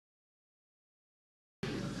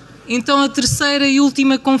Então, a terceira e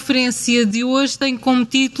última conferência de hoje tem como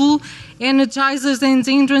título Energizers and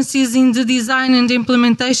Hindrances in the Design and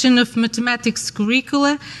Implementation of Mathematics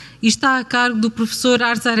Curricula e está a cargo do professor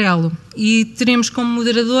Arzarello. E teremos como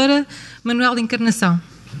moderadora Manuela Encarnação.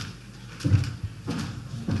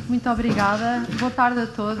 Muito obrigada. Boa tarde a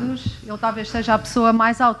todos. Eu talvez seja a pessoa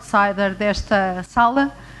mais outsider desta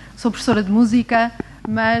sala. Sou professora de música,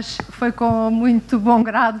 mas foi com muito bom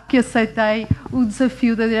grado que aceitei o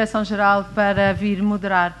desafio da Direção-Geral para vir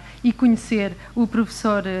moderar e conhecer o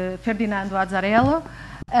professor Ferdinando Arzarello.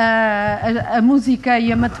 A música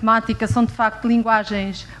e a matemática são, de facto,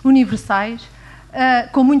 linguagens universais,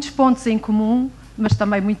 com muitos pontos em comum, mas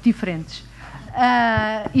também muito diferentes.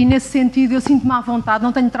 E, nesse sentido, eu sinto-me à vontade,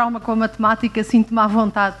 não tenho trauma com a matemática, sinto-me à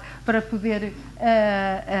vontade para poder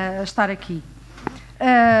estar aqui.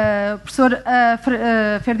 O professor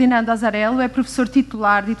Ferdinando Arzarello é professor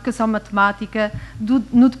titular de Educação Matemática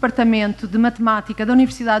no Departamento de Matemática da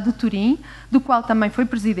Universidade de Turim, do qual também foi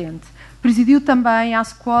presidente. Presidiu também a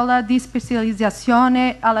Scuola di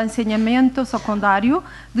Specializzazione all'Insegnamento Secundário,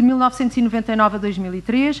 de 1999 a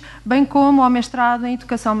 2003, bem como ao mestrado em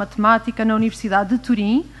Educação Matemática na Universidade de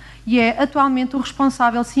Turim, e é atualmente o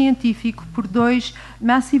responsável científico por 2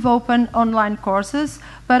 Massive Open Online Courses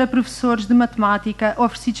para professores de matemática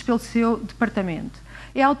oferecidos pelo seu departamento.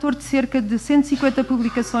 É autor de cerca de 150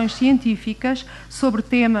 publicações científicas sobre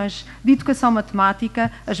temas de educação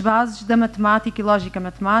matemática, as bases da matemática e lógica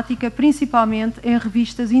matemática, principalmente em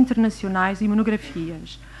revistas internacionais e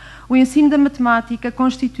monografias. O ensino da matemática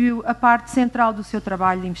constituiu a parte central do seu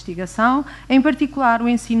trabalho de investigação, em particular o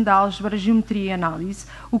ensino da álgebra, geometria e análise,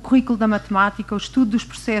 o currículo da matemática, o estudo dos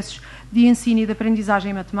processos de ensino e de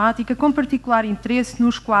aprendizagem matemática, com particular interesse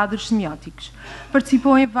nos quadros semióticos.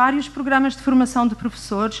 Participou em vários programas de formação de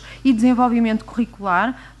professores e desenvolvimento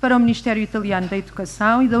curricular para o Ministério Italiano da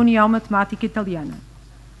Educação e da União Matemática Italiana.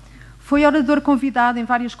 Foi orador convidado em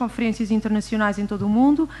várias conferências internacionais em todo o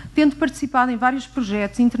mundo, tendo participado em vários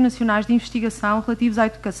projetos internacionais de investigação relativos à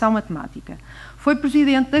educação matemática. Foi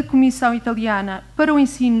presidente da Comissão Italiana para o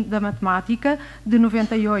Ensino da Matemática, de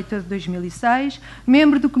 98 a 2006,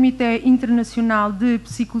 membro do Comitê Internacional de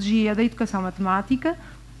Psicologia da Educação Matemática,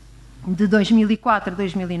 de 2004 a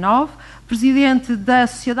 2009, presidente da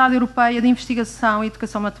Sociedade Europeia de Investigação e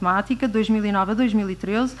Educação Matemática, de 2009 a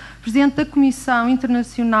 2013, presidente da Comissão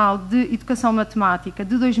Internacional de Educação Matemática,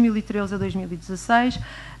 de 2013 a 2016,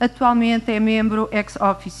 atualmente é membro ex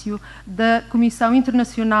officio da Comissão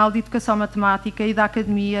Internacional de Educação Matemática e da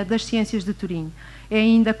Academia das Ciências de Turim. É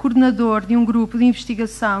ainda coordenador de um grupo de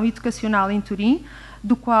investigação educacional em Turim,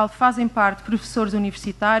 do qual fazem parte professores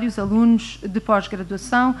universitários, alunos de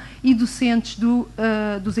pós-graduação e docentes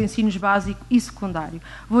dos ensinos básico e secundário.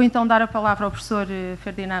 Vou então dar a palavra ao professor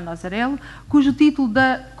Ferdinando Arzarello, cujo título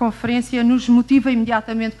da conferência nos motiva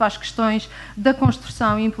imediatamente para as questões da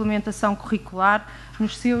construção e implementação curricular,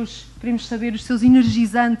 queremos saber os seus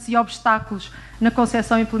energizantes e obstáculos na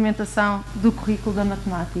concepção e implementação do currículo da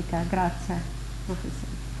matemática. Grazie, professor.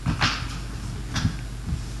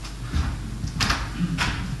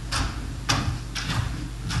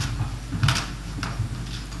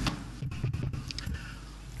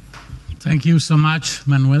 Thank you so much,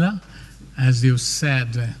 Manuela. As you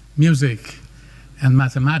said, music and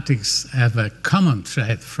mathematics have a common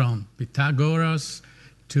thread from Pythagoras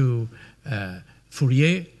to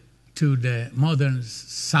Fourier to the modern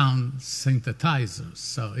sound synthesizers.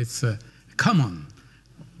 So it's a common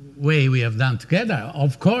way we have done together.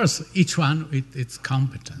 Of course, each one with its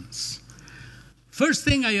competence. First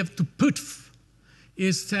thing I have to put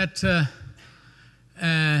is that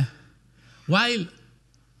while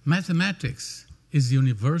mathematics is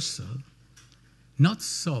universal, not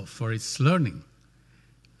so for its learning.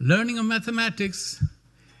 Learning of mathematics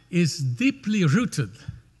is deeply rooted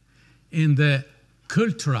in the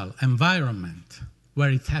cultural environment where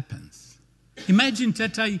it happens. Imagine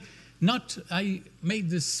that I made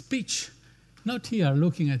this speech not here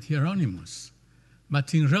looking at Hieronymus,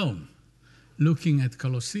 but in Rome, looking at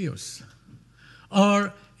Colosseus,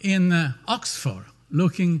 or in Oxford,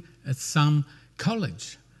 looking at some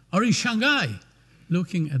college, or in Shanghai,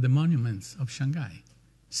 looking at the monuments of Shanghai.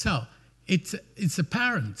 So it's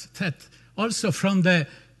apparent that also from the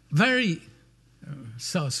very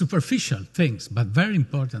superficial things, but very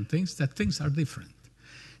important things, that things are different.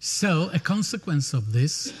 So a consequence of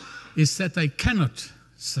this is that I cannot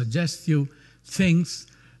suggest you things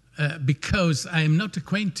because I am not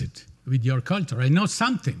acquainted with your culture. I know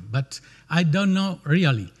something, but I don't know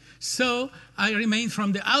really. So I remain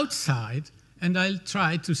from the outside, and I'll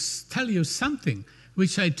try to tell you something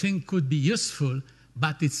which I think could be useful,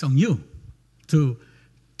 but it's on you to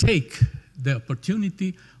take the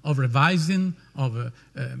opportunity of revising, of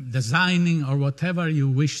designing, or whatever you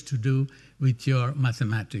wish to do with your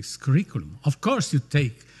mathematics curriculum. Of course, you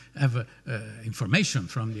have information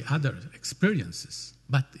from the other experiences,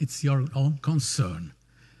 but it's your own concern,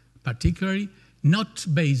 particularly not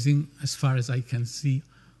basing, as far as I can see,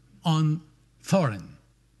 on foreign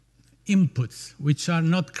inputs, which are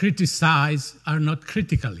not criticized, are not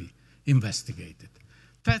critically investigated.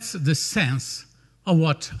 That's the sense of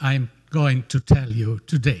what I'm going to tell you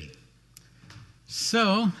today.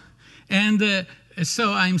 So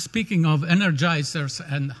I'm speaking of energizers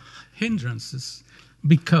and hindrances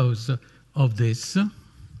because of this.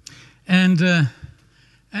 And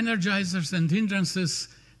energizers and hindrances,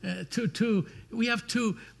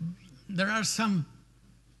 there are some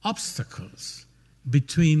obstacles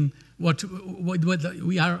between what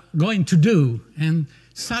we are going to do and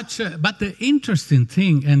such. But the interesting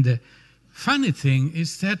thing and the funny thing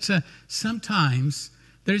is that sometimes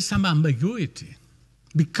there is some ambiguity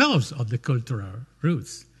because of the cultural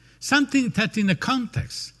roots. Something that in a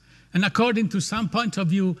context, and according to some point of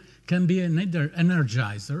view, can be an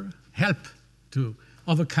energizer, help to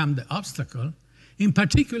overcome the obstacle, in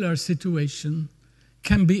particular situation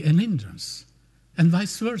can be an hindrance, and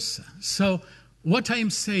vice versa. So what I am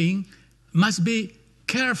saying must be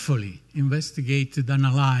carefully investigated,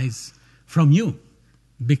 analyzed from you,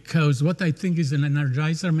 because what I think is an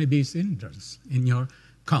energizer maybe is hindrance in your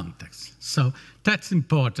context. So that's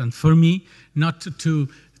important for me, not to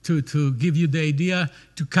give you the idea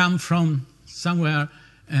to come from somewhere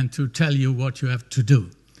and to tell you what you have to do.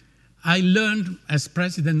 I learned as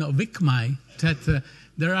president of ICMAI that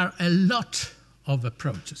there are a lot of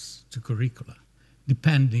approaches to curricula,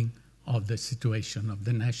 depending on the situation of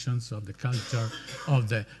the nations, of the culture, of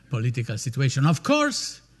the political situation. Of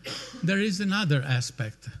course, there is another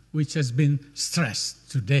aspect which has been stressed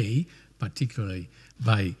today, particularly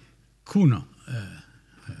by Kuno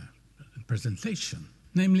presentation,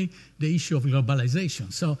 namely the issue of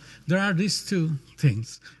globalization. So there are these two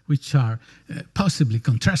things which are possibly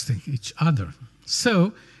contrasting each other.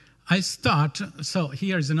 So I start, so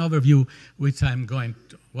here is an overview what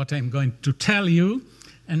I'm going to tell you,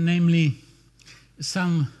 and namely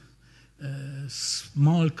some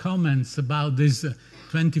small comments about this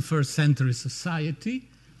 21st century society,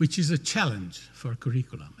 which is a challenge for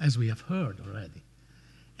curriculum, as we have heard already.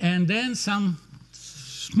 And then some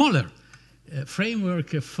smaller framework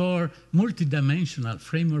for multidimensional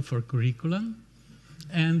framework for curriculum,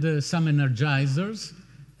 and some energizers,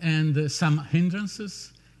 and some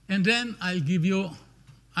hindrances. And then I'll give you,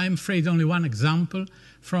 I'm afraid, only one example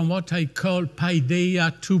from what I call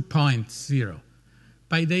Paideia 2.0.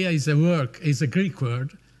 Paideia is a Greek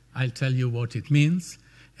word. I'll tell you what it means.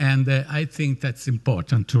 And I think that's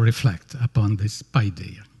important to reflect upon this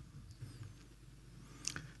Paideia.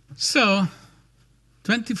 So,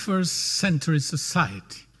 21st century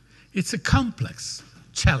society, it's a complex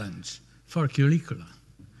challenge for curricula.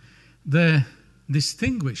 The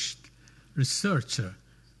distinguished researcher,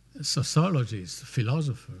 sociologist,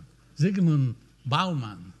 philosopher, Zygmunt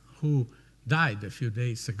Bauman, who died a few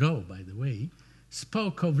days ago, by the way,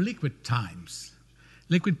 spoke of liquid times.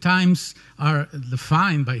 Liquid times are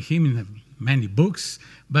defined by him in many books,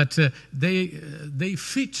 but they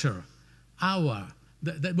feature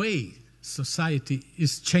the way society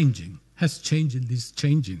is changing, has changed and is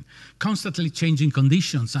changing, constantly changing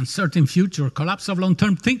conditions, uncertain future, collapse of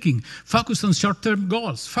long-term thinking, focus on short-term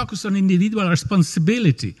goals, focus on individual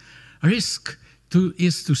responsibility. Risk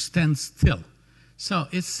is to stand still. So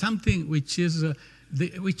it's something which is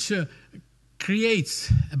which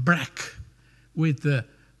creates a break with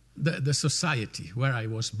the society where I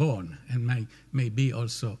was born, and maybe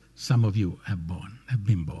also some of you have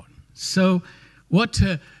been born. So what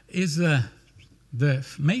is the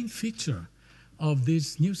main feature of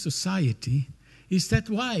this new society is that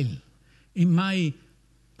while, in my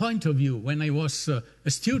point of view, when I was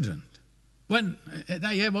a student, and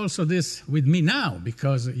I have also this with me now,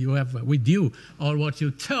 because you have with you all what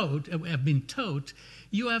you have been taught,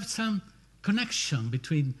 you have some connection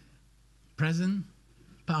between present,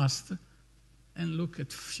 past, and look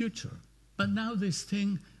at future. But now this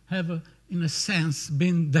thing have, in a sense,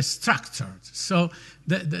 been destructured. So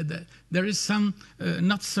there is some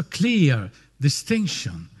not so clear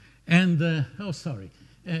distinction. And,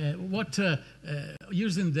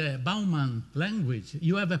 using the Bauman language,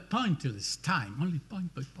 you have a pointless time, only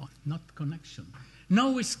point by point, not connection.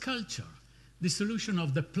 Now is culture, the solution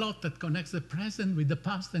of the plot that connects the present with the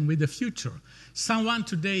past and with the future. Someone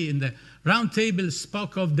today in the round table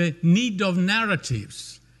spoke of the need of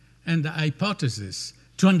narratives and the hypothesis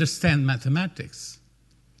to understand mathematics.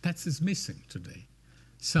 That is missing today.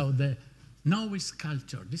 So the novice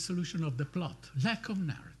culture, dissolution of the plot, lack of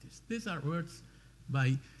narratives. These are words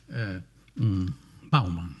by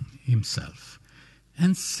Bauman himself.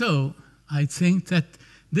 And so I think that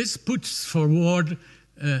this puts forward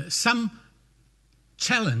some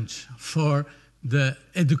challenge for the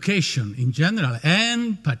education in general,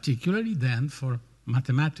 and particularly then for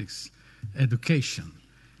mathematics education.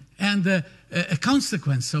 And a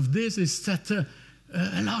consequence of this is that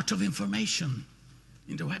a lot of information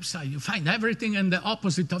in the website. You find everything and the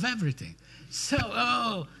opposite of everything.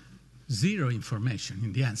 So, zero information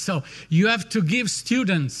in the end. So you have to give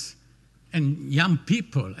students and young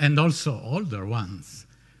people, and also older ones,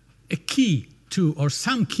 a key to, or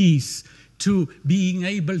some keys to being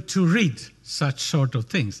able to read such sort of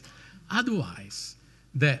things. Otherwise,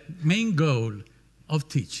 the main goal of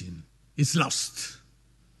teaching is lost.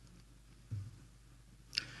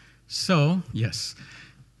 So, yes.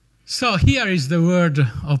 So here is the word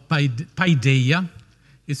of paideia.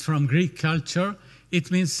 It's from Greek culture. It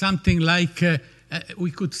means something like,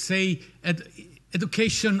 we could say,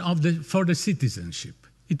 education for the citizenship.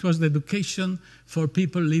 It was the education for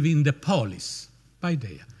people living in the polis,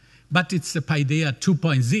 paideia. But it's a paideia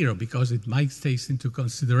 2.0 because it might take into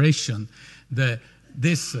consideration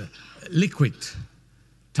this liquid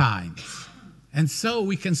times. And so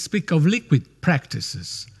we can speak of liquid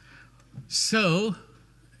practices. So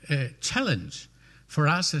a challenge for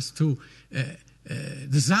us is to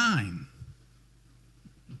design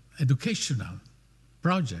educational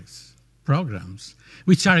projects, programs,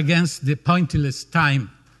 which are against the pointless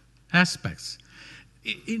time aspects,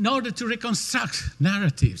 in order to reconstruct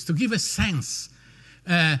narratives, to give a sense.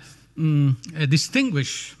 A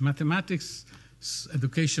distinguished mathematics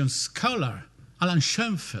education scholar, Alan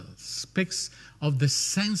Schoenfeld, speaks of the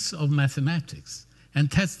sense of mathematics. And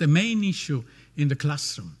that's the main issue in the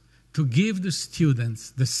classroom, to give the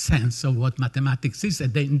students the sense of what mathematics is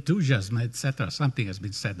and the enthusiasm, etc. Something has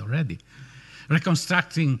been said already.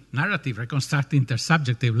 Reconstructing narrative, reconstructing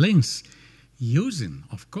intersubjective links, using,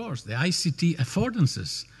 of course, the ICT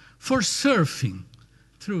affordances for surfing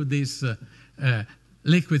through this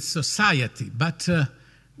liquid society, but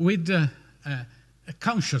with a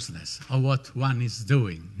consciousness of what one is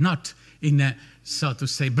doing, not in a, so to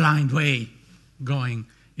say, blind way, going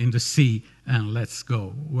in the sea and let's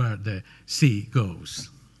go where the sea goes.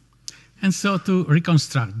 And so to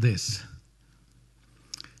reconstruct this.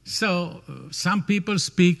 So some people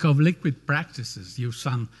speak of liquid practices. You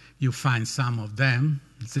find some of them.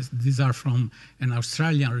 These are from an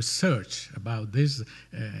Australian research about this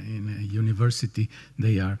in a university.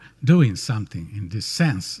 They are doing something in this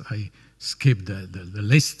sense. I skipped the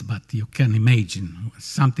list, but you can imagine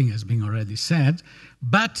something has been already said.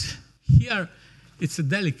 But here it's a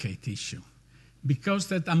delicate issue, because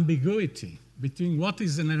that ambiguity between what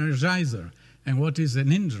is an energizer and what is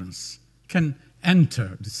an hindrance can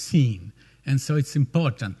enter the scene. And so it's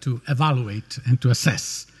important to evaluate and to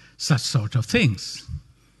assess such sort of things.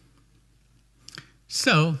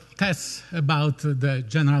 So that's about the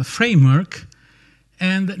general framework.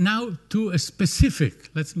 And now to a specific,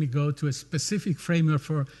 let me go to a specific framework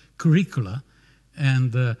for curricula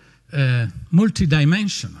and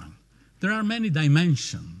multidimensional. There are many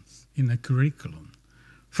dimensions in a curriculum.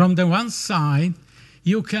 From the one side,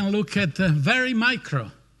 you can look at very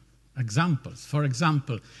micro examples. For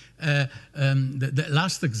example, the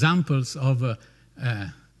last examples of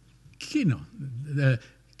Kuno,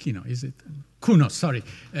 sorry,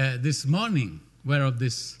 this morning were of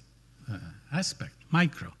this aspect,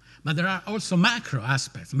 micro. But there are also macro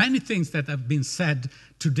aspects. Many things that have been said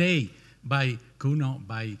today by Kuno,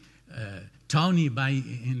 by Tony,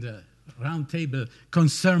 in the round table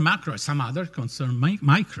concern macro, some other concern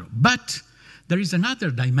micro. But there is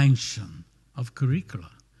another dimension of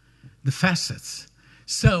curricula, the facets.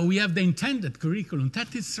 So we have the intended curriculum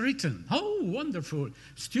that is written. Oh, wonderful.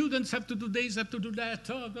 Students have to do this, have to do that.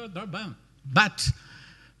 But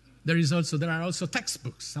there are also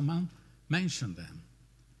textbooks. Someone mentioned them.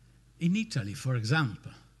 In Italy, for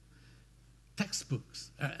example,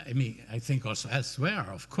 textbooks, I think also elsewhere,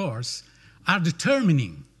 of course, are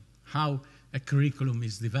determining how a curriculum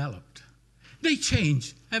is developed. They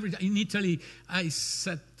change every day. In Italy, I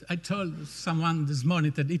told someone this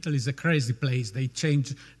morning that Italy is a crazy place. They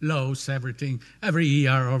change laws, everything, every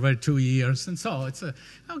year, over 2 years. And so it's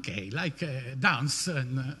like dance.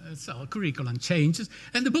 And so curriculum changes.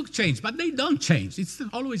 And the book changes, but they don't change. It's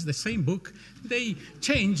always the same book. They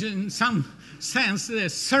change in some sense the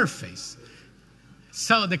surface.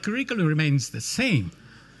 So the curriculum remains the same.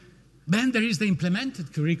 Then there is the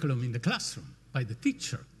implemented curriculum in the classroom by the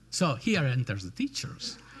teacher. So here enters the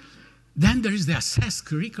teachers. Then there is the assessed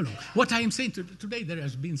curriculum. What I am saying today, there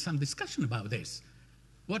has been some discussion about this.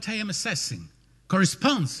 What I am assessing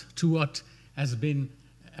corresponds to what has been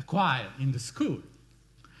acquired in the school.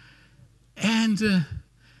 And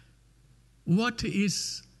what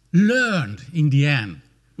is learned in the end,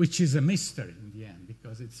 which is a mystery in the end,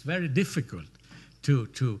 because it's very difficult to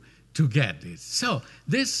get this. So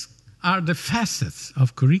these are the facets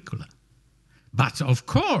of curricula. But of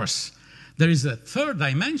course, there is a third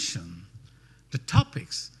dimension, the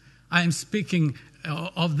topics. I am speaking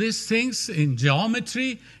of these things in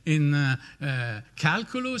geometry, in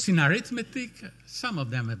calculus, in arithmetic.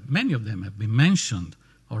 Many of them have been mentioned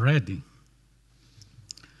already.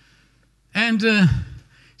 And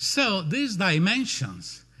so these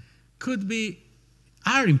dimensions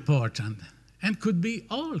are important and could be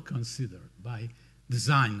all considered by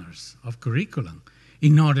designers of curriculum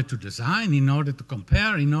in order to design, in order to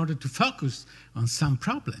compare, in order to focus on some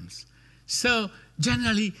problems. So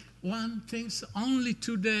generally, one thinks only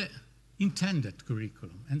to the intended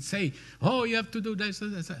curriculum and say, oh, you have to do this.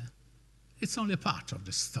 It's only a part of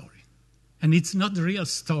the story. And it's not the real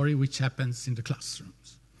story which happens in the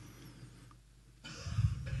classrooms.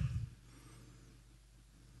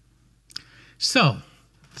 So,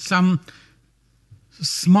 some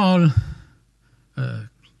small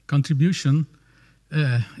contribution.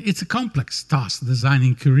 It's a complex task,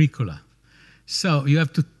 designing curricula. So you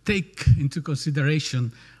have to take into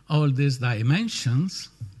consideration all these dimensions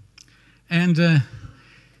and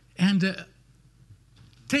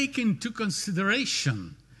take into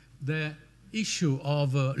consideration the issue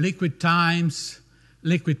of liquid times,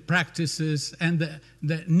 liquid practices, and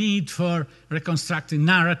the need for reconstructing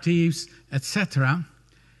narratives, etc.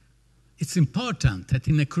 It's important that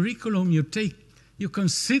in a curriculum you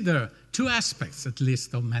consider two aspects, at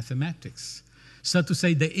least, of mathematics. So to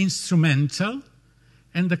say, the instrumental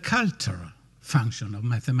and the cultural function of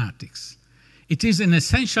mathematics. It is an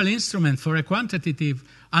essential instrument for a quantitative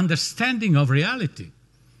understanding of reality,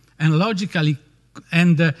 and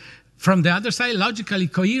from the other side, logically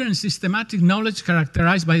coherent, systematic knowledge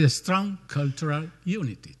characterized by a strong cultural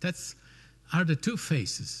unity. That are the two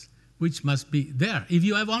phases which must be there. If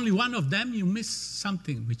you have only one of them, you miss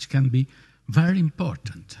something which can be very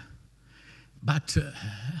important. But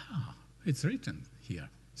it's written here,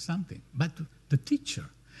 something. But the teacher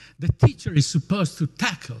is supposed to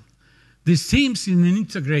tackle these themes in an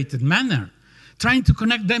integrated manner, trying to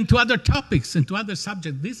connect them to other topics and to other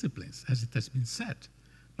subject disciplines, as it has been said.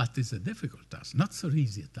 But it's a difficult task, not so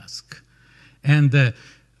easy a task. And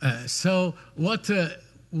so what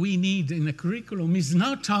we need in a curriculum is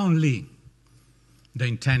not only the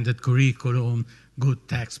intended curriculum, good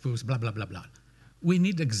textbooks, blah, blah, blah, blah. We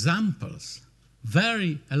need examples,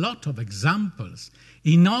 a lot of examples,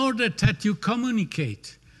 in order that you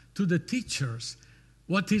communicate to the teachers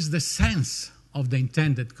what is the sense of the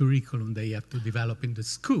intended curriculum they have to develop in the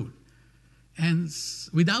school. And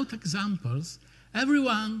without examples,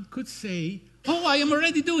 everyone could say, oh, I am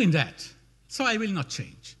already doing that, so I will not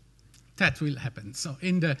change. That will happen. So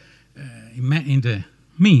in the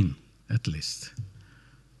mean, at least.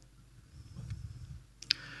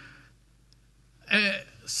 A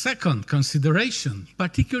second consideration,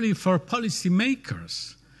 particularly for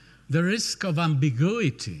policymakers, the risk of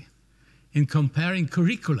ambiguity in comparing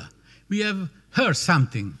curricula. We have heard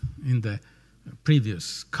something in the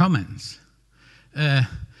previous comments.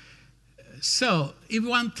 So if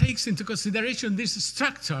one takes into consideration this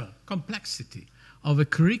structural complexity of a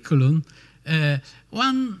curriculum,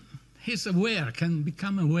 one can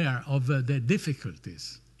become aware of the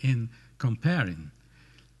difficulties in comparing.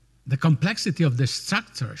 The complexity of the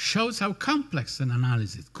structure shows how complex an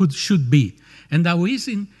analysis should be, and how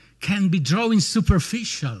easy can be drawing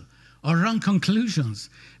superficial or wrong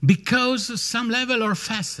conclusions because some level or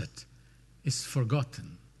facet is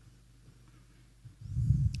forgotten.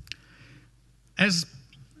 As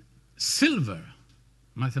Silver,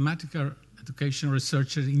 mathematical education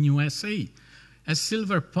researcher in USA, as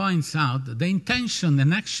Silver points out, the intention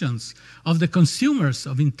and actions of the consumers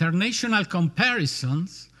of international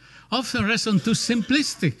comparisons often rest on too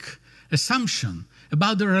simplistic assumption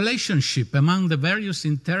about the relationship among the various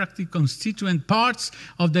interactive constituent parts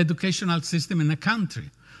of the educational system in a country.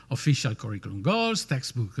 Official curriculum goals,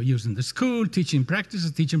 textbook use in the school, teaching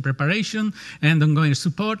practices, teaching preparation, and ongoing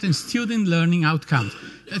support, and student learning outcomes.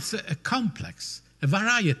 It's a complex, a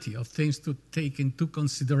variety of things to take into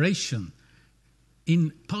consideration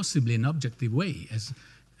in possibly an objective way,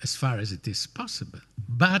 as far as it is possible.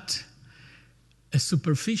 But a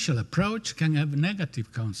superficial approach can have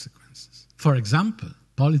negative consequences. For example,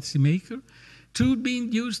 policymakers to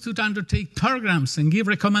being used to undertake programs and give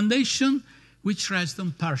recommendations which rest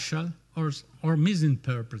on partial or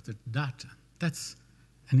misinterpreted data. That's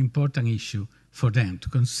an important issue for them to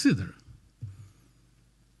consider.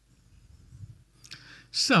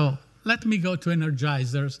 So let me go to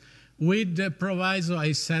Energizers with the proviso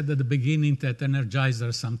I said at the beginning that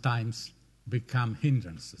Energizers sometimes become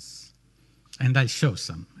hindrances. And I'll show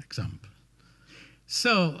some examples.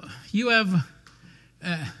 So you have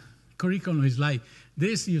a curriculum is like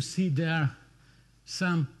this. You see there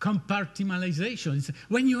some compartmentalization.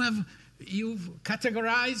 When you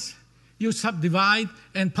categorize, you subdivide,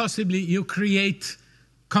 and possibly you create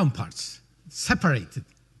comparts, separated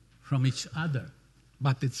from each other.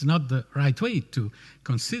 But it's not the right way to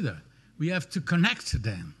consider. We have to connect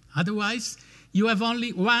them. Otherwise, you have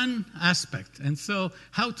only one aspect. And so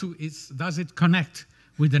does it connect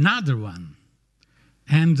with another one?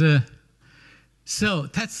 And so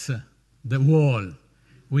that's the wall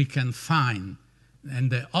we can find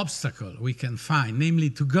and the obstacle we can find, namely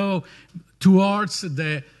to go towards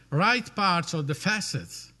the right parts of the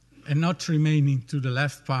facets and not remaining to the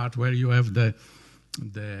left part where you have the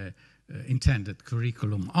intended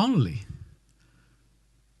curriculum only.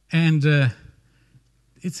 And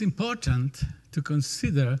it's important to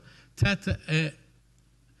consider that a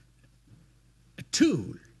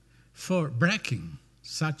tool for breaking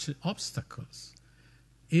such obstacles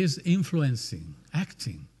is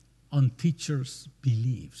acting on teachers'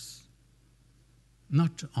 beliefs,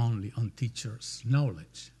 not only on teachers'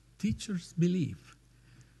 knowledge, teachers' belief.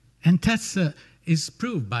 And that is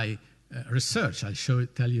proved by research. I'll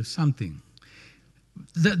tell you something.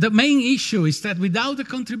 The main issue is that without the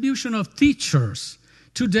contribution of teachers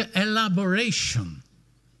to the elaboration,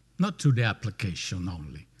 not to the application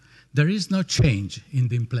only, there is no change in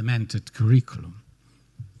the implemented curriculum.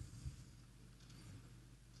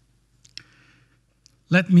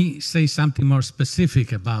 Let me say something more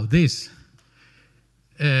specific about this.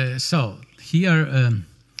 So here,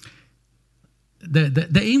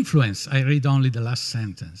 the influence, I read only the last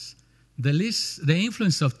sentence. The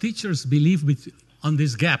influence of teachers' belief on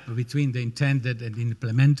this gap between the intended and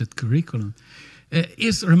implemented curriculum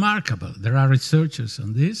is remarkable. There are researchers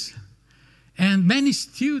on this, and many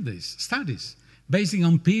studies based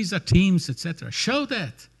on PISA teams, etc., show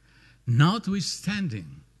that, notwithstanding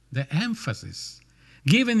the emphasis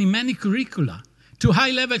given in many curricula to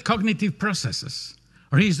high-level cognitive processes,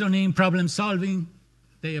 reasoning, problem-solving,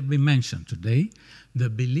 they have been mentioned today, the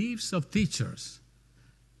beliefs of teachers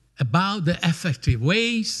about the effective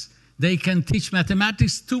ways they can teach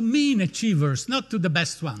mathematics to mean achievers, not to the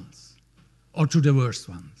best ones or to the worst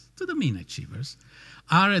ones, to the mean achievers,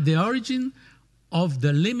 are at the origin of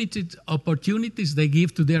the limited opportunities they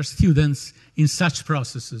give to their students in such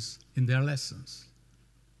processes in their lessons.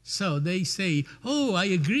 So they say, oh, I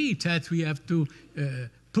agree that we have to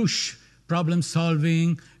push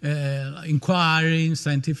problem-solving, inquiring,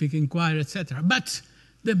 scientific inquiry, etc. But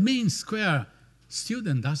the mean square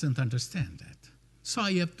student doesn't understand that. So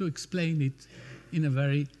I have to explain it in a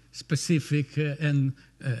very specific and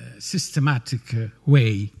systematic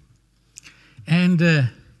way. And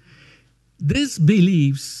these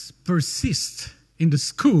beliefs persist in the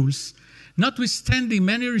schools, notwithstanding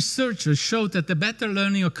many researchers show that the better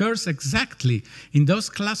learning occurs exactly in those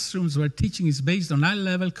classrooms where teaching is based on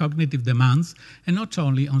high-level cognitive demands and not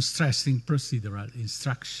only on stressing procedural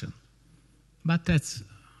instruction. But that's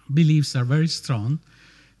beliefs are very strong,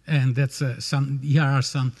 and that's here are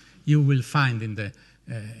some you will find in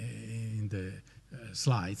the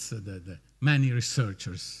slides the many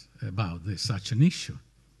researchers about such an issue.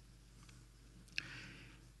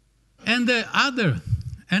 And the other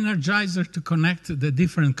energizer to connect the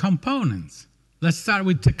different components. Let's start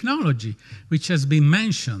with technology, which has been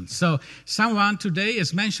mentioned. So someone today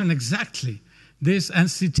has mentioned exactly this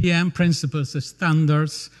NCTM principles, the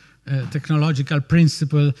standards, technological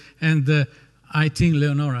principle, and I think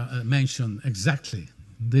Leonora mentioned exactly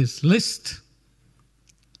this list.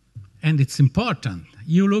 And it's important.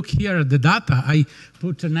 You look here at the data, I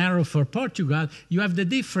put an arrow for Portugal, you have the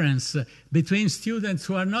difference between students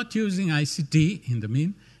who are not using ICT in the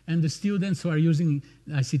mean and the students who are using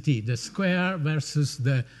ICT, the square versus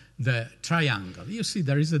the triangle. You see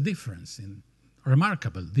there is a difference,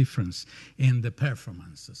 remarkable difference in the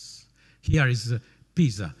performances. Here is a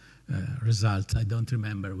PISA result, I don't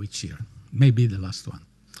remember which year, maybe the last one.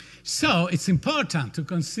 So it's important to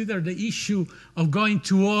consider the issue of going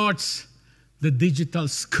towards the digital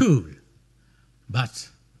school. But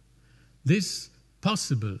this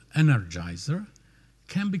possible energizer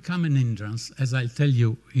can become an hindrance, as I'll tell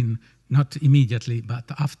you, not immediately, but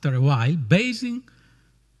after a while, basing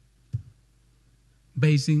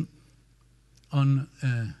basing on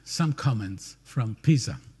some comments from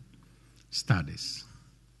PISA studies.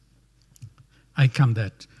 I come to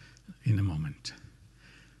that in a moment.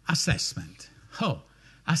 Assessment.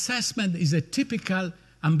 Assessment is a typical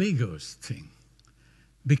ambiguous thing,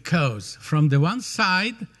 because from the one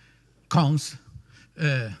side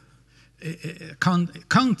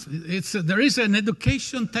there is an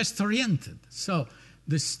education test-oriented. So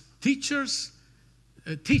the teachers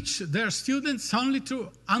teach their students only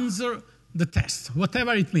to answer the test,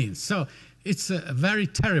 whatever it means. So it's a very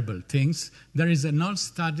terrible thing. There is an old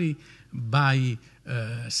study by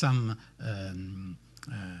some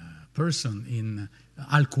person in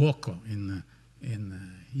Al Cuoco in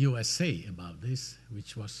USA about this,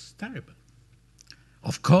 which was terrible.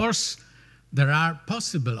 Of course, there are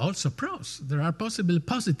possible also pros. There are possible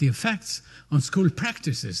positive effects on school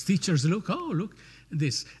practices. Teachers look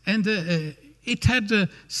this. And it had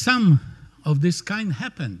some of this kind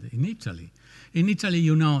happened in Italy. In Italy,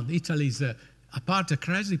 you know, Italy is a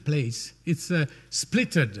crazy place. It's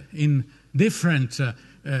splitted in different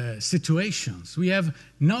situations. We have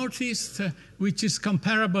northeast, which is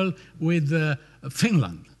comparable with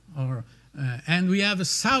Finland, and we have a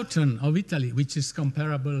southern of Italy, which is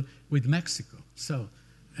comparable with Mexico. So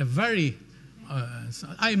a very,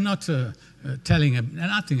 I'm not telling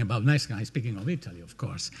nothing about Mexico, I'm speaking of Italy, of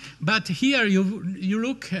course. But here you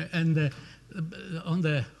look and on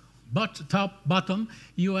the bottom,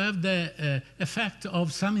 you have the effect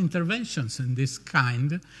of some interventions in this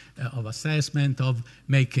kind of assessment, of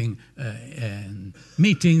making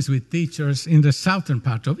meetings with teachers in the southern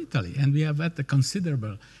part of Italy. And we have had a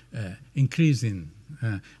considerable increase in...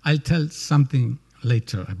 I'll tell something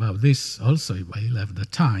later about this also, if I have the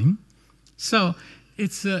time. So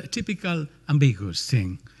it's a typical ambiguous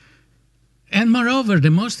thing. And moreover,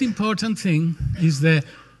 the most important thing is the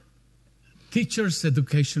teachers'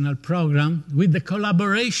 educational program with the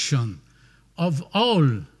collaboration of all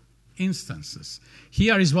instances.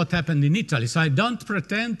 Here is what happened in Italy. So I don't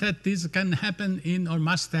pretend that this can happen in or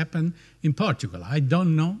must happen in Portugal. I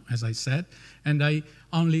don't know, as I said, and I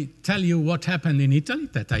only tell you what happened in Italy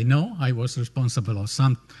that I know. I was responsible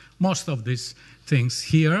for most of these things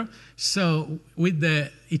here. So with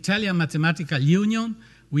the Italian Mathematical Union,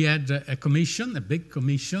 we had a commission, a big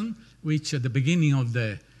commission, which at the beginning of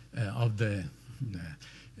the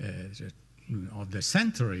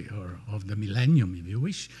century or of the millennium, if you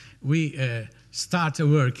wish, we started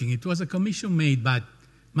working. It was a commission made by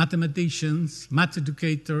mathematicians, math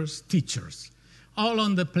educators, teachers, all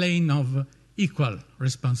on the plane of equal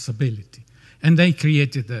responsibility. And they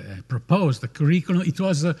proposed a curriculum. It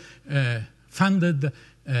was funded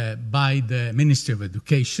by the Ministry of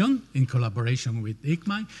Education in collaboration with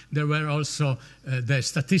ICMAI. There were also the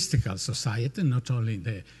Statistical Society, not only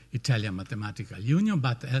the Italian Mathematical Union,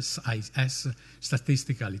 but as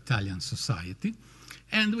Statistical Italian Society.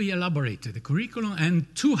 And we elaborated the curriculum and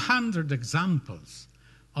 200 examples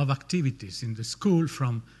of activities in the school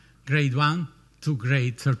from grade 1 to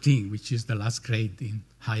grade 13, which is the last grade in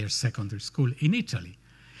higher secondary school in Italy.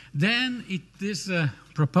 Then this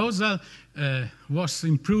proposal was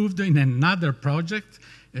improved in another project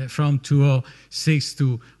from 2006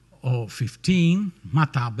 to 2015,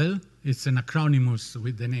 MathAbel. It's an acronym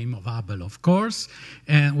with the name of Abel, of course,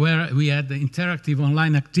 where we had interactive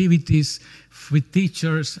online activities with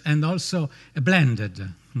teachers and also a blended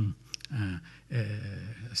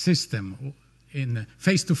system in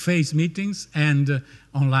face-to-face meetings and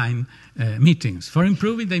online meetings for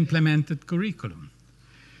improving the implemented curriculum.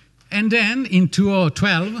 And then in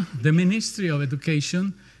 2012, the Ministry of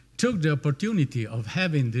Education took the opportunity of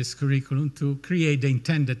having this curriculum to create the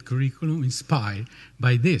intended curriculum inspired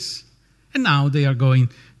by this. And now they are going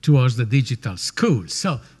towards the digital school.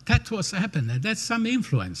 So that was happening. That's some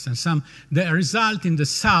influence. And the result in the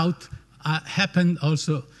South happened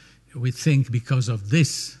also, we think, because of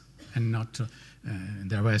this. And not,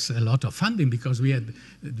 there was a lot of funding because we had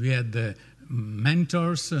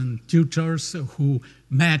mentors and tutors who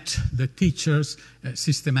met the teachers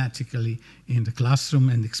systematically in the classroom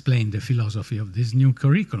and explained the philosophy of this new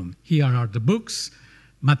curriculum. Here are the books: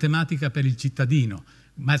 Matematica per il cittadino,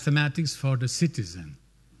 Mathematics for the Citizen,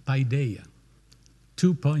 Paideia,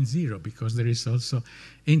 2.0, because there is also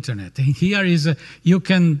internet. And here is, you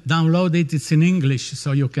can download it, it's in English,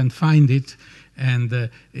 so you can find it, and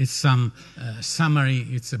it's some summary,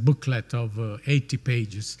 it's a booklet of 80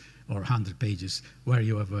 pages or 100 pages where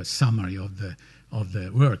you have a summary of the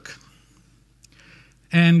work.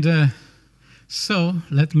 And so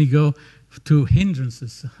let me go to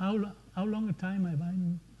hindrances. How long a time have I?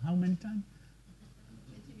 How many times?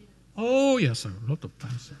 Oh, yes, a lot of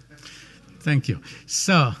times. Thank you.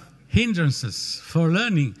 So, hindrances for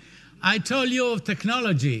learning. I told you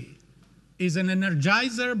technology is an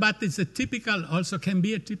energizer, but it's a typical, also can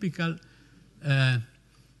be a typical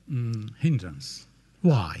hindrance.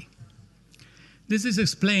 Why? This is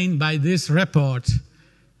explained by this report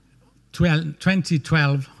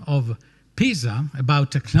 2012 of PISA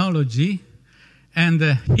about technology. And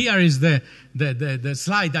here is the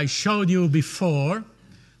slide I showed you before,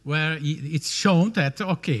 where it's shown that,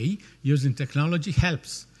 okay, using technology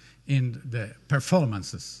helps in the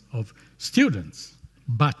performances of students.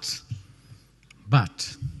 But,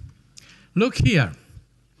 look here.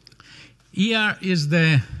 Here is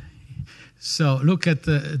so look at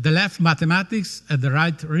the left mathematics, at the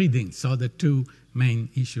right reading, so the two main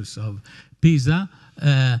issues of PISA.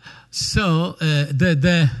 The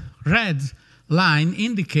red line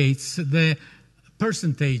indicates the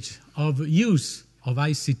percentage of use of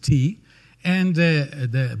ICT, and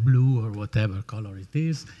the blue or whatever color it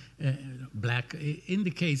is, black,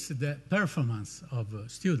 indicates the performance of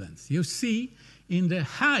students. You see in the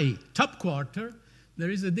high top quarter there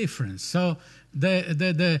is a difference. So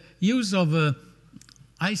the use of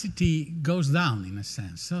ICT goes down in a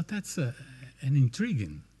sense. So that's an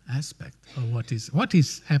intriguing aspect of what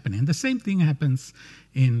is happening. The same thing happens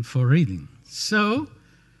for reading. So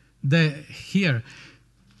here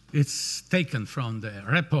it's taken from the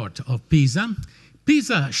report of PISA.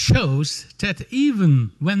 PISA shows that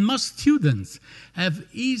even when most students have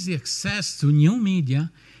easy access to new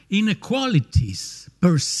media, inequalities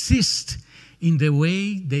persist in the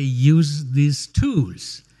way they use these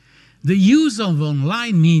tools. The use of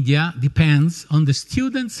online media depends on the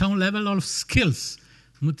student's own level of skills,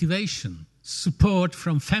 motivation, support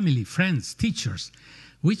from family, friends, teachers,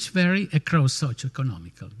 which vary across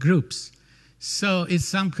socioeconomic groups. So it's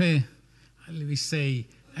something, we say,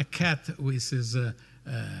 a cat with his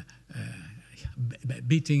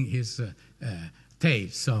beating his tail,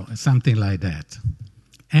 so something like that.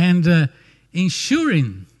 And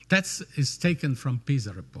ensuring, that is taken from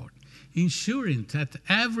PISA report, ensuring that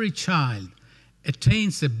every child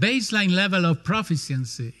attains a baseline level of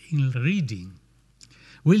proficiency in reading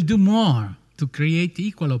will do more to create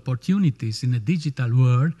equal opportunities in a digital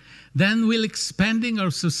world than will expanding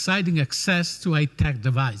our society's access to high-tech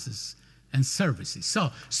devices and services.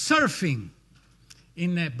 So surfing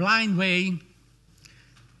in a blind way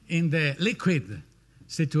in the liquid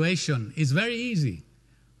situation is very easy,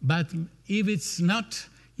 but if it's not,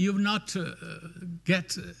 you've not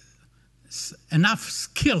get enough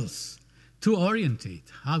skills to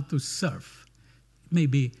orientate how to surf, it may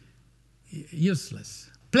be useless.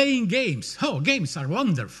 Playing games. Oh, games are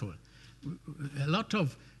wonderful. A lot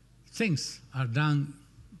of things are done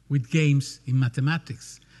with games in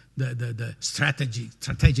mathematics. The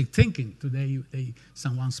strategic thinking. Today,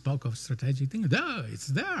 someone spoke of strategic thinking. Oh, it's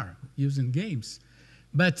there, using games.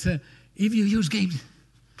 But if you use games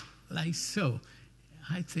like so,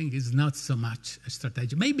 I think it's not so much a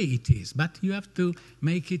strategy. Maybe it is, but you have to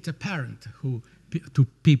make it apparent to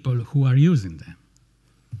people who are using them.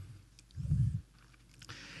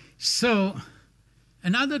 So,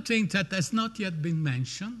 another thing that has not yet been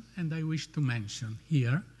mentioned, and I wish to mention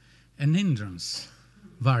here, an hindrance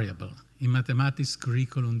variable in mathematics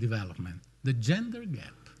curriculum development, the gender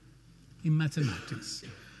gap in mathematics.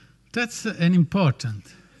 That's an important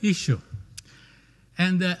issue.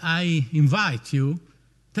 And I invite you,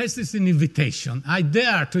 this is an invitation, I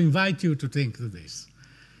dare to invite you to think to this.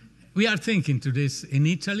 We are thinking to this in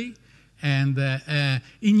Italy, and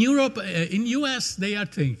in Europe, in US, they are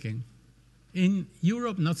thinking. In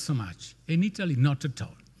Europe, not so much. In Italy, not at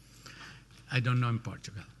all. I don't know in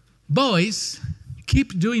Portugal. Boys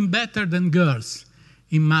keep doing better than girls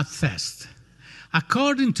in math tests.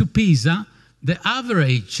 According to PISA, the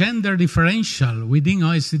average gender differential within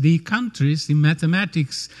OECD countries in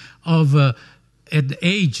mathematics at the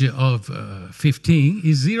age of 15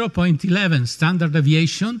 is 0.11 standard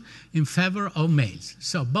deviation in favor of males.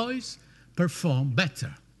 So boys perform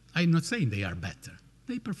better. I'm not saying they are better.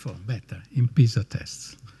 They perform better in PISA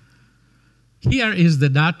tests. Here is the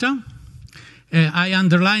data. I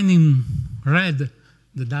underline in red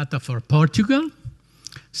the data for Portugal.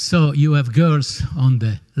 So you have girls on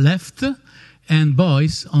the left and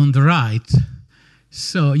boys on the right.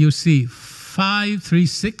 So you see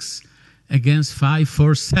 536 against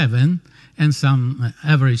 547 and some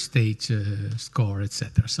average stage score,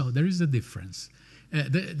 etc. So there is a difference.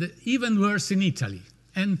 Even worse in Italy.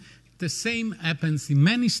 And the same happens in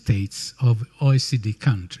many states of OECD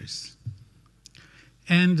countries.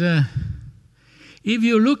 And if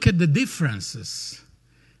you look at the differences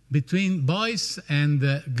between boys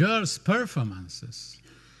and girls' performances,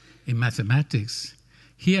 in mathematics.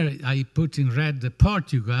 Here I put in red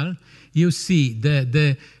Portugal. You see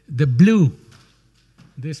the blue,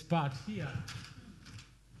 this part here,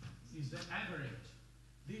 is the average.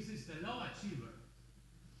 This is the low achiever.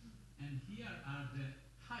 And here are the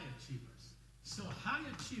high achievers. So high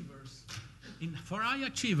achievers, for high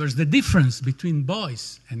achievers, the difference between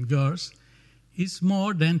boys and girls is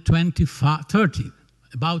more than 30,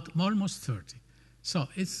 about almost 30. So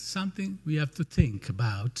it's something we have to think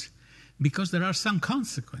about, because there are some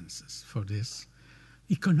consequences for this,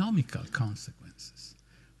 economical consequences,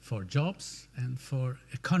 for jobs and for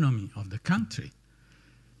economy of the country.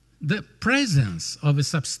 The presence of a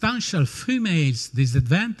substantial female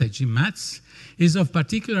disadvantage in maths is of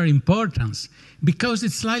particular importance because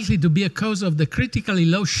it's likely to be a cause of the critically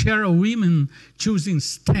low share of women choosing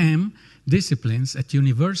STEM disciplines at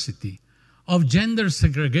university, of gender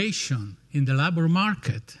segregation in the labor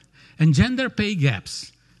market, and gender pay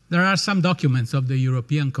gaps. There are some documents of the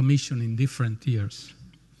European Commission in different years.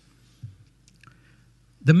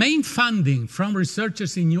 The main funding from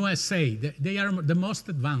researchers in USA, they are the most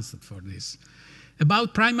advanced for this,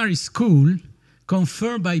 about primary school,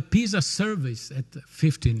 confirmed by PISA surveys at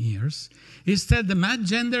 15 years, is that the math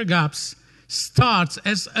gender gaps starts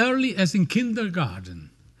as early as in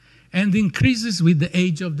kindergarten and increases with the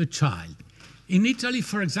age of the child. In Italy,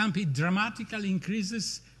 for example, it dramatically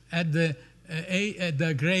increases at the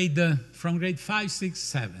grade from grade 5, 6,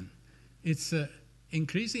 7. It's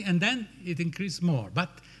increasing, and then it increases more. But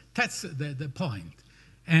that's the point.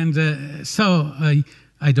 And so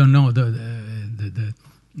I don't know the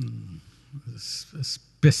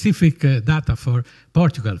specific data for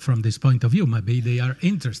Portugal from this point of view. Maybe they are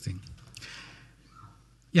interesting.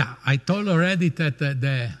 Yeah, I told already that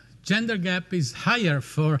the gender gap is higher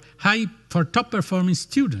for top-performing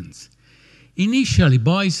students. Initially,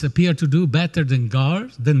 boys appear to do better than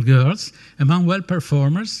girls among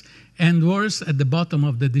well-performers and worse at the bottom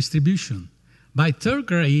of the distribution. By third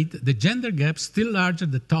grade, the gender gap, still larger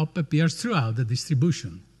at the top, appears throughout the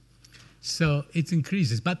distribution. So it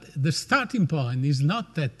increases. But the starting point is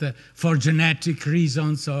not that for genetic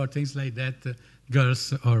reasons or things like that,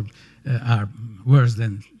 girls are worse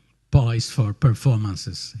than boys for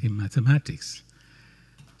performances in mathematics.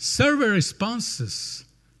 Survey responses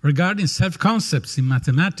regarding self-concepts in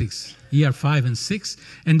mathematics, year 5 and 6,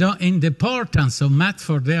 and in the importance of math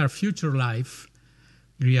for their future life,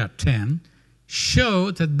 year 10, show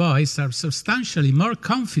that boys are substantially more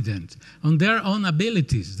confident on their own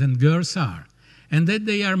abilities than girls are, and that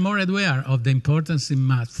they are more aware of the importance in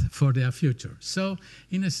math for their future. So,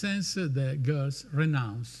 in a sense, the girls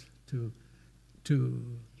renounce to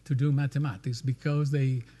do mathematics because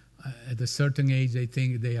they, at a certain age, they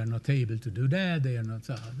think they are not able to do that, they are not,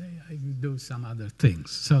 they do some other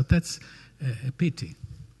things. So that's a pity.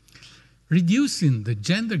 Reducing the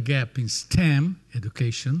gender gap in STEM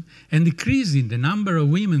education and decreasing the number of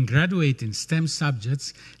women graduating STEM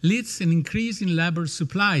subjects leads to an increase in labor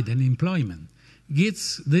supply and employment.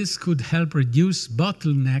 This could help reduce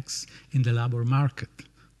bottlenecks in the labor market.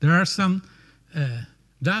 There are some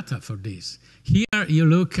data for this. Here you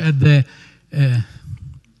look at the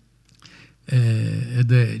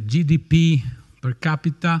GDP per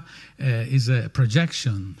capita is a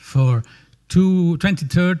projection for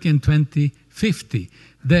 2030 and 2050.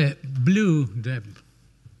 The blue, the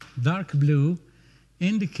dark blue,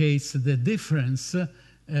 indicates the difference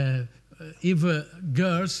if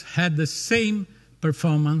girls had the same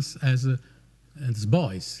performance as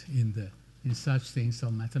boys in such things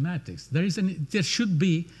of mathematics. There should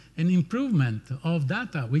be an improvement of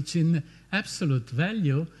data, which in absolute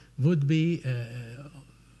value would be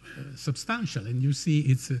substantial, and you see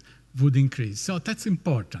it would increase. So that's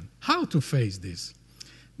important. How to face this?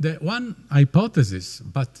 The one hypothesis,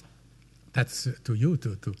 but that's to you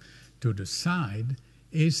to decide,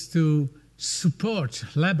 is to support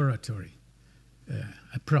laboratory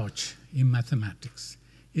approach in mathematics.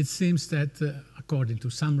 It seems that, according to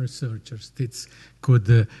some researchers, this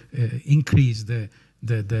could increase the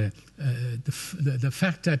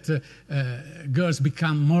fact that girls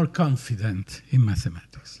become more confident in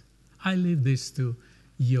mathematics. I leave this to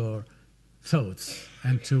your thoughts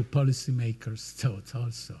and to policymakers' thoughts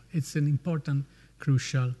also. It's an important,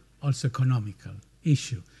 crucial, also economical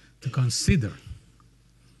issue to consider.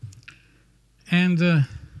 And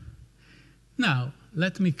now,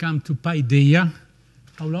 let me come to Paideia.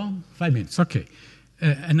 How long? 5 minutes, okay.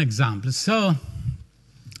 An example. So,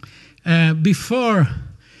 before,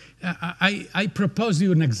 I propose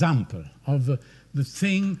you an example of the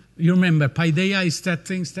thing. You remember, Paideia is that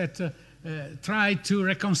things that try to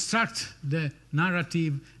reconstruct the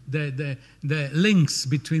narrative, the links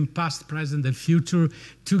between past, present, and future,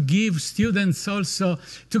 to give students also,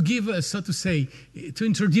 to give, so to say, to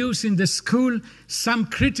introduce in the school some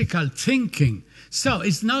critical thinking. So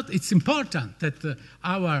it's important that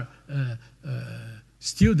our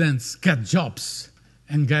students get jobs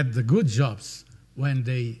and get the good jobs when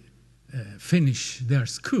they finish their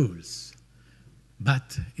schools.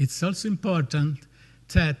 But it's also important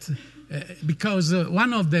that, because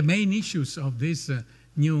one of the main issues of this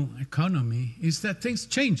new economy is that things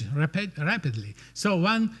change rapidly. So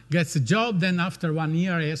one gets a job, then after 1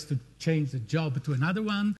 year he has to change the job to another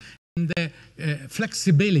one, and the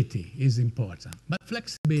flexibility is important. But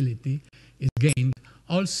flexibility is gained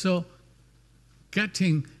also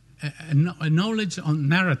getting a knowledge on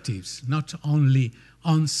narratives, not only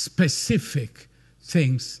on specific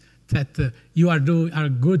things that you are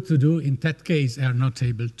good to do in that case, are not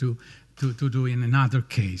able to do in another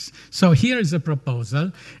case. So here is a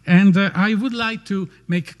proposal, and I would like to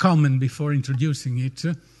make a comment before introducing it.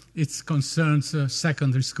 It concerns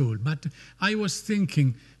secondary school, but I was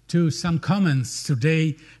thinking to some comments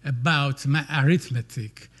today about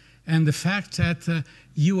arithmetic and the fact that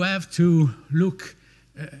you have to look,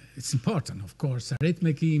 it's important, of course,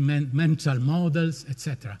 arithmetic, mental models,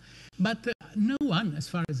 etc. But no one, as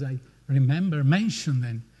far as I remember,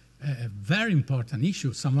 mentioned a very important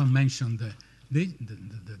issue. Someone mentioned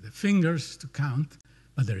the fingers to count,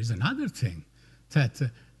 but there is another thing that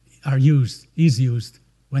is used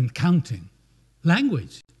when counting.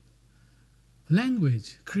 Language.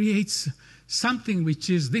 Language creates something which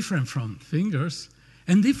is different from fingers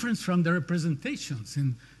and different from the representations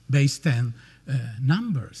in base 10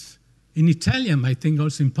 numbers. In Italian, I think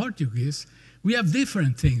also in Portuguese, we have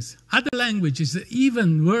different things. Other languages,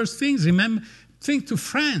 even worse things. Remember, think to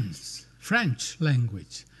French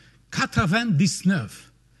language. 99,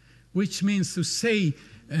 which means to say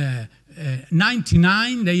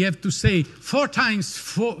 99, they have to say 4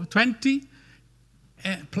 times 20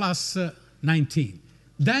 plus 19.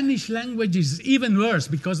 Danish language is even worse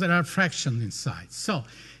because there are fractions inside. So,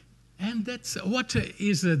 and that's what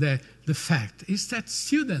is the fact, is that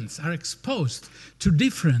students are exposed to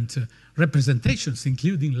different representations,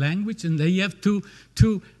 including language, and they have to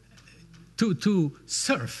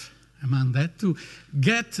surf among that, to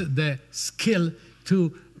get the skill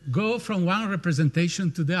to go from one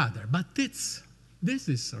representation to the other. But this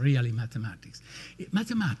is really mathematics.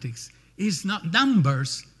 Mathematics is not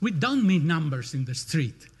numbers. We don't mean numbers in the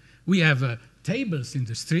street. We have tables in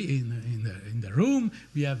the street, in the room.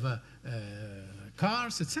 We have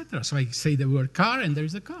cars, etc. So I say the word car, and there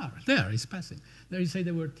is a car. There is passing. There you say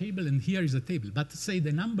the word table, and here is a table. But to say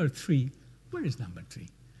the number 3, where is number 3?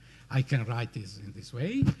 I can write this in this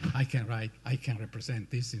way. I can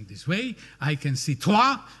represent this in this way. I can see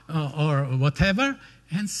toi or whatever.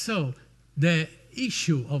 And so the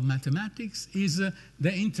issue of mathematics is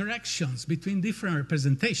the interactions between different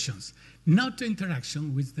representations, not the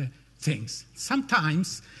interaction with the things.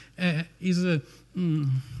 Sometimes is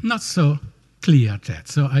not so clear that.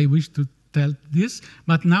 So I wish to tell this,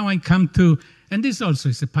 but now I come to, and this also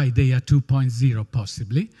is a Paideia 2.0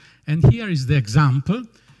 possibly, and here is the example,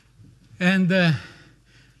 and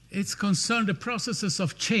it's concerned the processes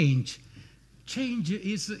of change. Change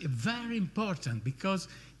is very important because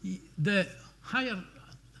the higher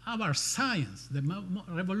our science, the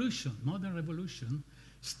modern revolution,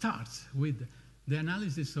 starts with the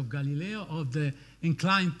analysis of Galileo of the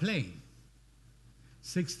inclined plane,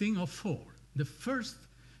 1604, the first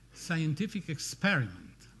scientific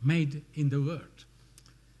experiment made in the world.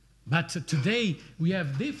 But today we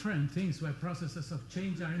have different things where processes of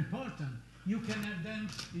change are important. You can have them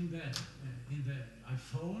in the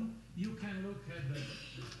iPhone. You can look at the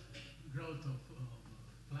growth of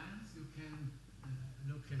plants. You can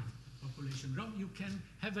look at population growth. You can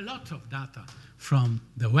have a lot of data from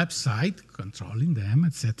the website, controlling them,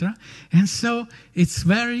 etc. And so it's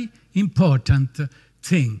very important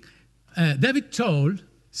thing. David Toll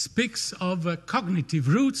speaks of cognitive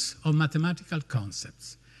roots of mathematical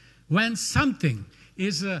concepts. When something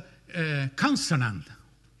is a consonant,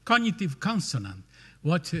 cognitive consonant,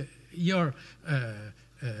 what your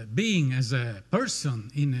being as a person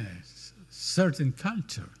in a certain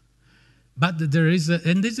culture. But there is,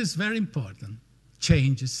 and this is very important,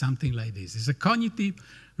 change is something like this. It's a cognitive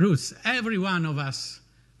roots. Every one of us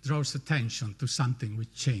draws attention to something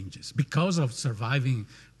which changes because of surviving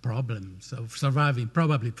problems, of surviving,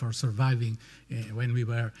 probably for surviving when we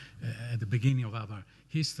were at the beginning of our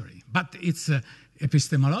history. But it's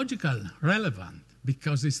epistemological relevant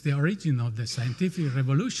because it's the origin of the scientific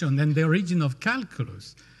revolution and the origin of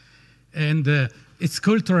calculus. And it's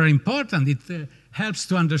culturally important. It helps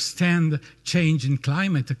to understand change in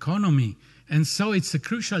climate, economy. And so it's a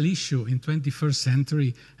crucial issue in 21st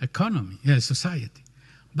century economy, society.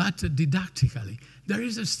 But didactically, there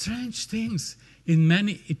is a strange things in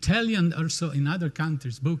many Italian, also in other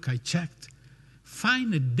countries' book I checked.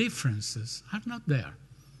 Fine differences are not there.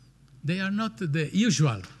 They are not the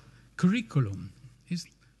usual curriculum.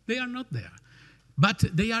 They are not there. But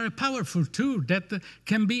they are a powerful tool that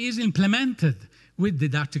can be easily implemented with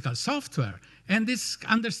didactical software. And it's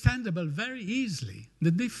understandable very easily,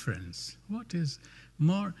 the difference. What is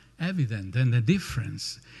more evident than the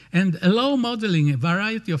difference? And allow modeling a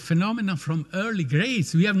variety of phenomena from early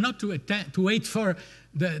grades. We have not to wait for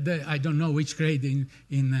the I don't know which grade in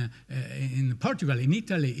Portugal. In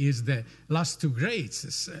Italy is the last 2 grades.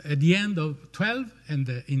 It's at the end of 12 and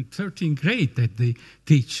in 13th grade that they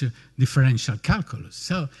teach differential calculus.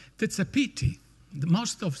 So that's a pity.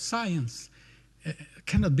 Most of science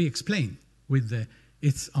cannot be explained with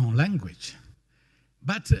its own language.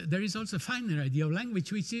 But there is also a finer idea of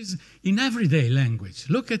language, which is in everyday language.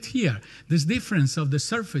 Look at here. This difference of the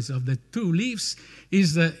surface of the 2 leaves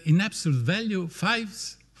is in absolute value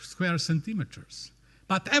 5 square centimeters.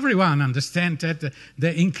 But everyone understands that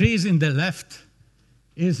the increase in the left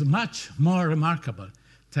is much more remarkable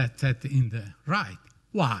than in the right.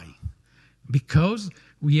 Why? Because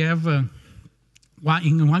we have,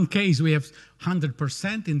 in one case we have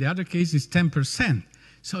 100%, in the other case it's 10%.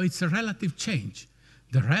 So it's a relative change.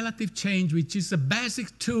 The relative change, which is a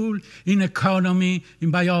basic tool in economy,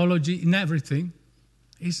 in biology, in everything,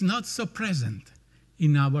 is not so present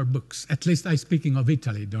in our books. At least I'm speaking of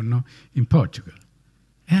Italy, don't know, in Portugal.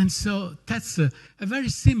 And so that's a very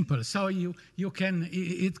simple. So it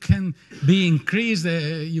can be increased.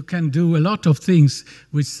 You can do a lot of things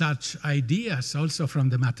with such ideas, also from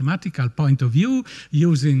the mathematical point of view,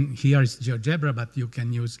 using, here is GeoGebra, but you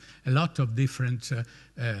can use a lot of different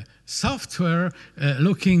software,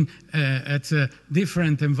 looking at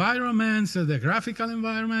different environments, the graphical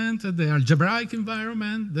environment, the algebraic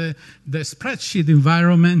environment, the spreadsheet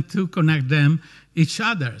environment, to connect them each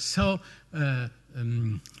other. So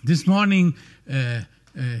this morning,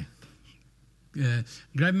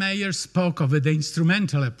 Greg Mayer spoke of the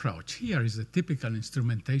instrumental approach. Here is a typical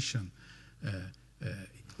instrumentation.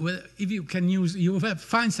 Well, if you can use, you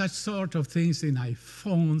find such sort of things in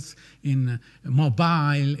iPhones, in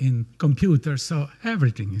mobile, in computers, so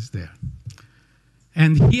everything is there.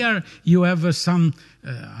 And here you have some,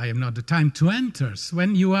 I have not the time to enter,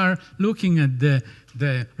 when you are looking at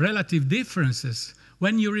the relative differences,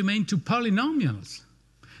 when you remain to polynomials,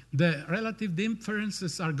 the relative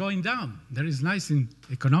differences are going down. There is nice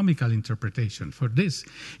economical interpretation for this.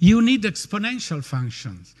 You need exponential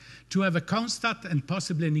functions to have a constant and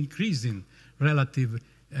possibly an increasing relative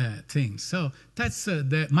thing. So that's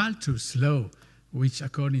the Malthus law,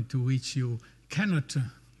 according to which you cannot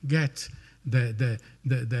get the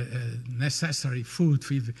necessary food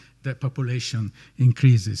if the population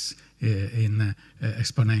increases in an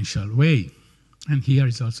exponential way. And here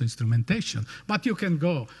is also instrumentation. But you can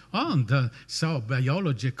go on. So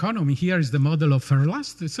biology, economy, here is the model of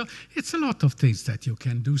Verlaste. So it's a lot of things that you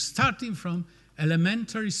can do, starting from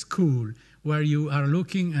elementary school, where you are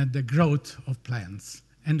looking at the growth of plants,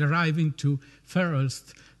 and arriving to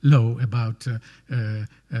Verlaste's law about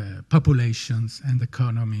populations and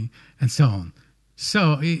economy and so on.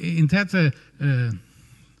 So in that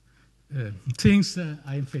things,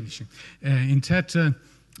 I am finishing. In that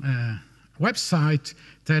website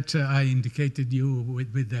that I indicated you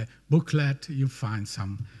with the booklet, you find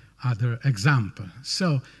some other example.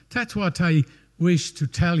 So that's what I wish to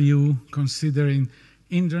tell you, considering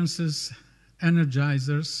hindrances,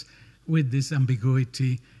 energizers, with this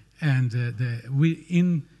ambiguity and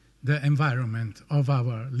in the environment of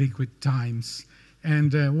our liquid times.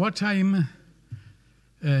 And what I'm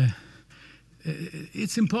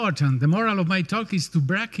it's important. The moral of my talk is to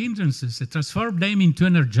break hindrances, to transform them into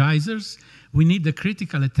energizers. We need the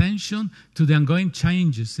critical attention to the ongoing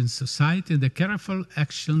changes in society and the careful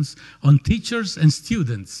actions on teachers' and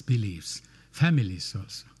students' beliefs, families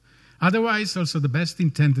also. Otherwise, also the best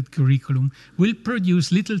intended curriculum will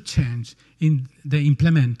produce little change in the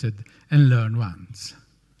implemented and learned ones.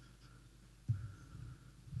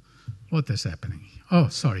 What is happening? Oh,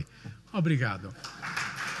 sorry. Obrigado.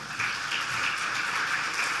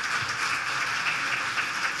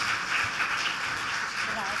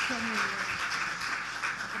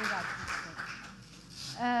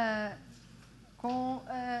 Com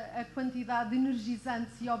a quantidade de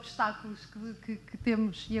energizantes e obstáculos que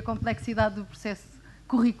temos e a complexidade do processo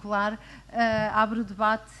curricular, abre o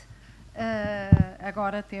debate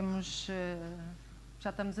Agora temos, já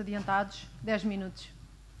estamos adiantados, 10 minutos.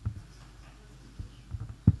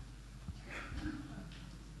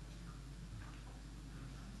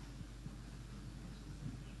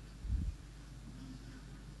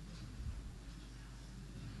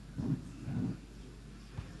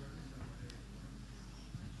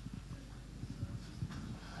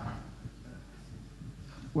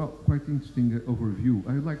 Well, quite interesting overview.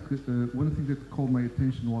 I like one thing that caught my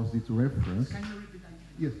attention was this reference. Can you repeat that?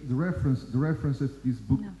 Yes, the reference of this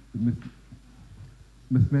book,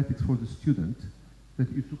 Mathematics for the Student, that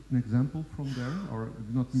you took an example from there, or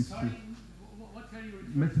did not miss Sorry, what are you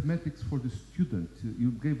referring to? Mathematics for the Student.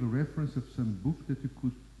 You gave a reference of some book that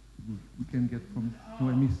we can get from. No,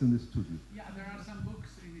 I misunderstood you. Yeah, there are some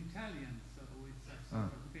books in Italian, so with such sort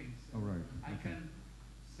of things. So all right. I Okay. can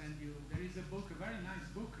send you. There is a book, a very nice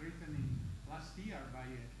book written in last year by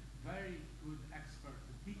a very good expert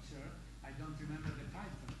teacher. I don't remember the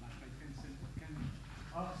title, but I can send.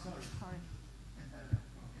 Oh, sorry. Sorry.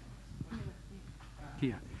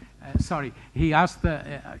 Here. Sorry, he asked,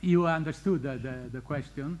 you understood the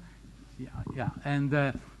question. Yeah.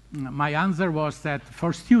 And my answer was that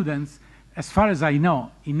for students, as far as I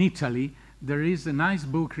know, in Italy, there is a nice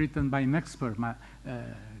book written by an expert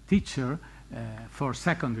teacher for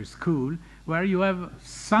secondary school, where you have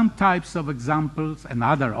some types of examples and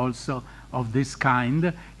other also of this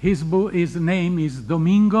kind. His name is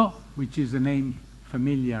Domingo, which is a name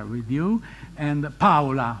familiar with you, and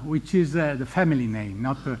Paola, which is the family name,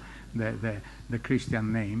 not the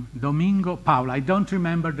Christian name. Domingo, Paola. I don't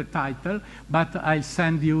remember the title, but I'll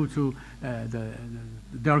send you to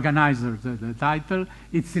the organizer the title.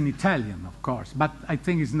 It's in Italian, of course, but I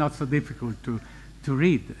think it's not so difficult to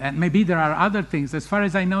read. And maybe there are other things. As far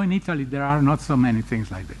as I know, in Italy, there are not so many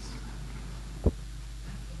things like this.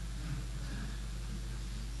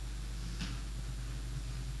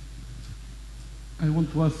 I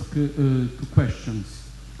want to ask two questions.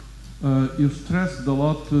 You stressed a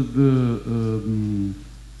lot the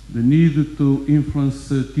need to influence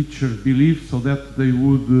teacher belief so that they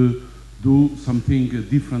would do something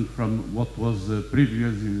different from what was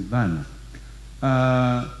previously done.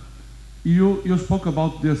 You spoke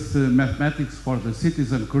about this mathematics for the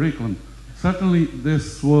citizen curriculum. Certainly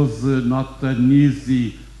this was not an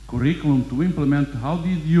easy curriculum to implement. How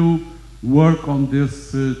did you work on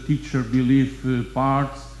this teacher belief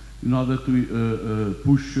parts in order to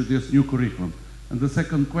push this new curriculum? And the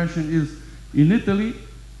second question is, in Italy,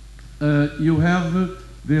 you have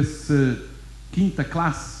this quinta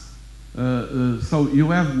class, so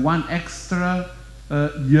you have one extra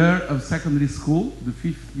year of secondary school, the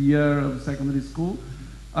 5th year of secondary school.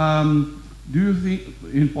 Do you think,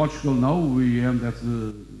 in Portugal now, we end at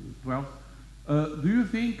the 12th, do you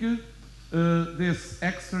think this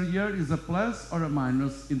extra year is a plus or a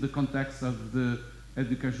minus in the context of the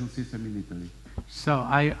education system in Italy? So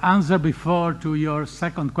I answered before to your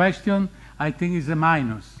second question. I think it's a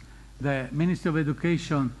minus. The Ministry of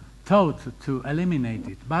Education thought to eliminate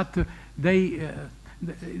it, but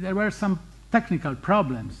there were some technical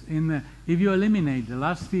problems. If you eliminate the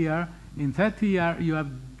last year, in that year you have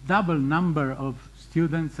double number of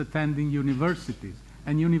students attending universities,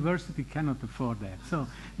 and university cannot afford that. So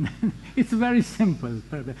it's very simple.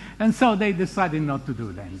 And so they decided not to do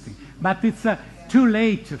anything. But it's too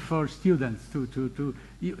late for students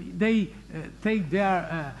they take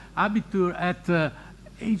their abitur at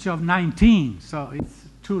age of 19, so it's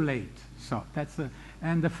too late. So that's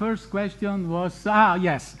and the first question was,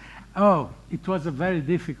 yes. Oh, it was a very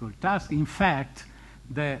difficult task. In fact,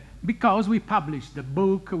 because we published the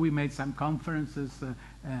book, we made some conferences,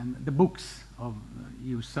 and the books of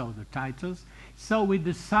you saw the titles. So we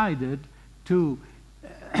decided to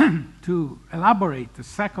to elaborate a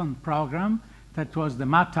second program that was the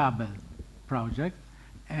Matabel project,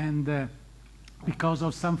 and because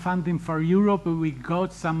of some funding for Europe, we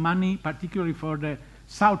got some money, particularly for the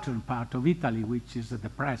southern part of Italy, which is a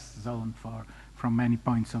depressed zone from many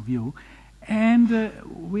points of view. And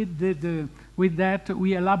with that,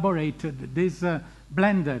 we elaborated this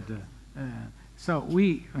blended. So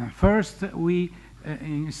we first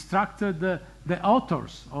instructed the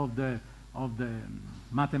authors of the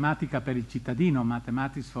Matematica per il cittadino,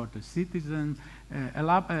 Mathematics for the citizen,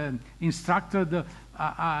 instructed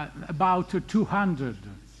about 200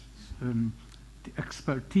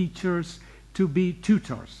 expert teachers to be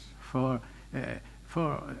tutors for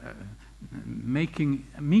making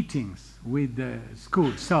meetings with the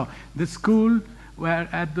school. So the school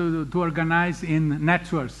had to organize in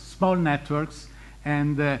networks, small networks,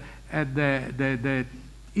 and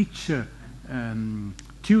each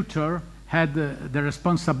tutor had the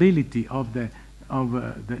responsibility of the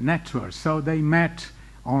network. So they met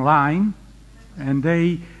online, and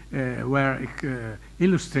they were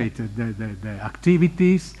illustrated the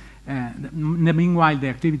activities. Meanwhile, the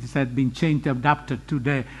activities had been changed, adapted to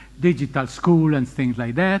the digital school and things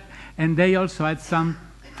like that. And they also had some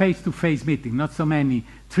face-to-face meetings, not so many,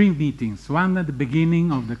 3 meetings, one at the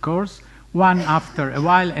beginning of the course, one after a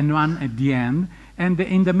while, and one at the end. And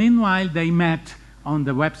in the meanwhile, they met on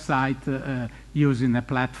the website using a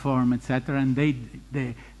platform, etc. And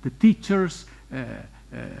the teachers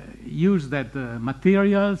used that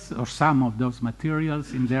materials, or some of those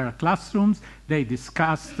materials, in their classrooms. They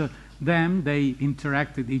discussed them, they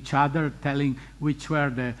interacted each other, telling which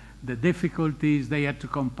were the difficulties. They had to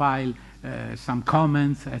compile some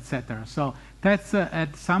comments, etc. So that's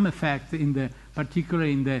had some effect,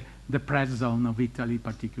 particularly in the press zone of Italy,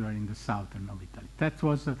 particularly in the southern of Italy. That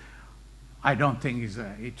was, I don't think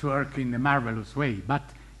it worked in a marvelous way, but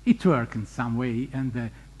it worked in some way, and the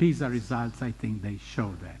PISA results, I think they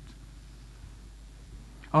show that.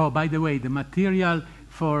 Oh, by the way, the material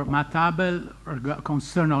for Matabel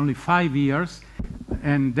concern only 5 years,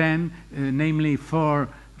 and then namely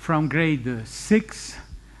from grade 6,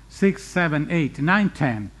 7, 8, 9,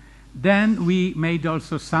 10. Then we made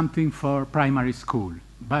also something for primary school,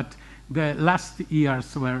 but the last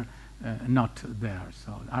years were not there,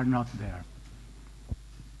 so are not there.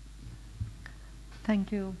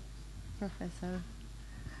 Thank you, Professor.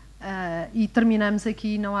 E terminamos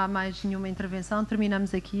aqui, não há mais nenhuma intervenção,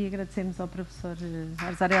 terminamos aqui e agradecemos ao professor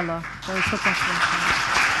Arzarello pela sua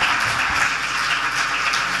conferência.